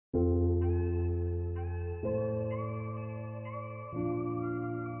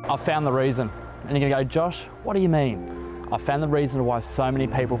I've found the reason. And you're gonna go, Josh, what do you mean? I found the reason why so many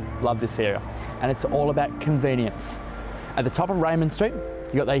people love this area, and it's all about convenience. At the top of Raymond Street,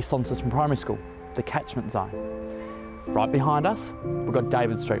 you've got the East Launceston Primary School, the catchment zone. Right behind us, we've got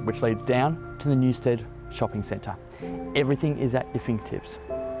David Street, which leads down to the Newstead Shopping Centre. Everything is at your fingertips.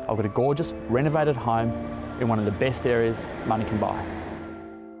 I've got a gorgeous, renovated home in one of the best areas money can buy.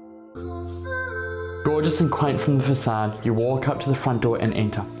 Gorgeous and quaint from the facade, you walk up to the front door and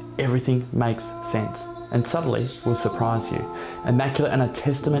enter. Everything makes sense and subtly will surprise you. Immaculate and a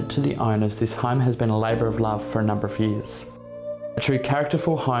testament to the owners, this home has been a labour of love for a number of years. A true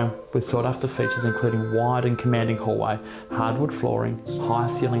characterful home with sought after features including wide and commanding hallway, hardwood flooring, high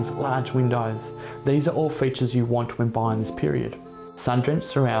ceilings, large windows. These are all features you want when buying this period. Sun-drenched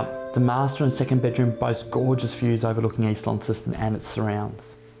throughout, the master and second bedroom boast gorgeous views overlooking East Launceston and its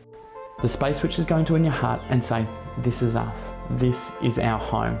surrounds. The space which is going to win your heart and say, this is us, this is our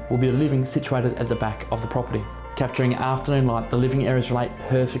home, will be a living situated at the back of the property. Capturing afternoon light, the living areas relate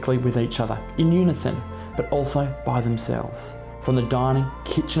perfectly with each other, in unison, but also by themselves. From the dining,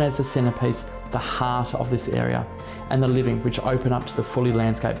 kitchen as the centrepiece, the heart of this area, and the living which open up to the fully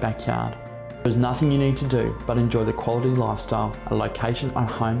landscaped backyard. There's nothing you need to do but enjoy the quality lifestyle a location on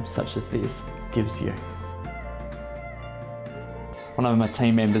home such as this gives you. One of my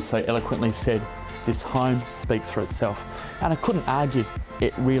team members so eloquently said, this home speaks for itself. And I couldn't argue,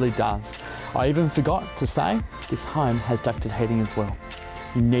 it really does. I even forgot to say, this home has ducted heating as well.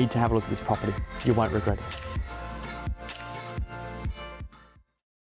 You need to have a look at this property. You won't regret it.